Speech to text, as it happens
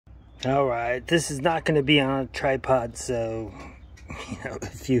Alright, this is not going to be on a tripod, so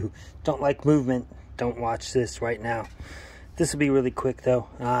if you don't like movement, don't watch this right now. This will be really quick though.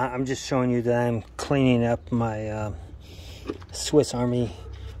 I'm just showing you that I'm cleaning up my Swiss Army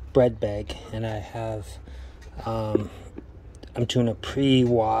bread bag, and I have I'm doing a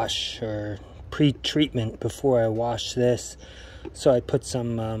pre-wash or pre-treatment before I wash this. So I put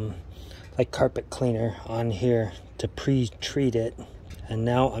some like carpet cleaner on here to pre-treat it, and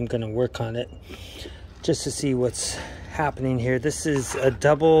now I'm going to work on it just to see what's happening here. This is a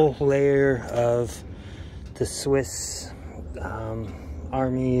double layer of the Swiss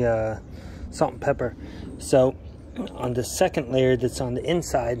Army salt and pepper. So on the second layer that's on the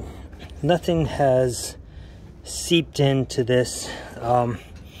inside, nothing has seeped into this. Now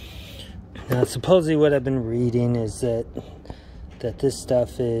supposedly what I've been reading is that this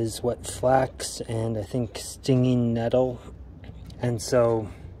stuff is what, flax and I think stinging nettle. And so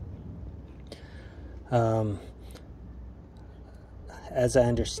as I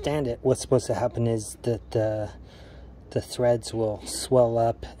understand it, what's supposed to happen is that the threads will swell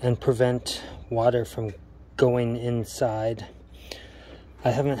up and prevent water from going inside. I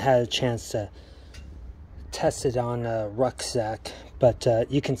haven't had a chance to test it on a rucksack, but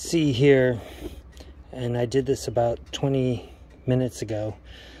you can see here, and I did this about 20 minutes ago.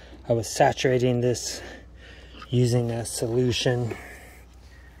 I was saturating this using a solution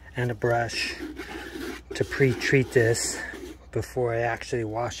and a brush to pre-treat this before I actually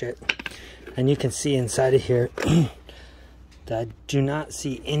wash it. And you can see inside of here that I do not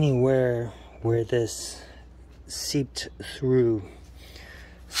see anywhere where this seeped through.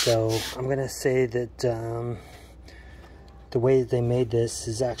 So I'm gonna say that the way that they made this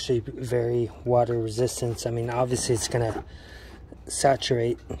is actually very water resistant. I mean, obviously it's gonna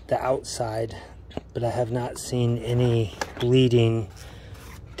saturate the outside, but I have not seen any bleeding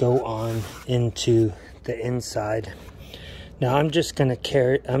go on into the inside. Now I'm just gonna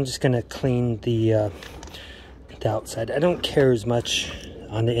clean the outside. I don't care as much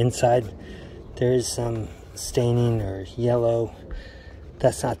on the inside. There is some staining or yellow.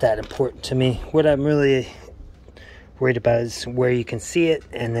 That's not that important to me. What I'm really worried about is where you can see it,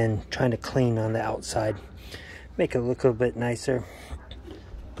 and then trying to clean on the outside, make it look a little bit nicer.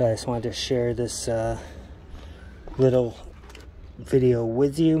 But I just wanted to share this little video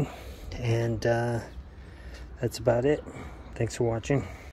with you, and that's about it. Thanks for watching.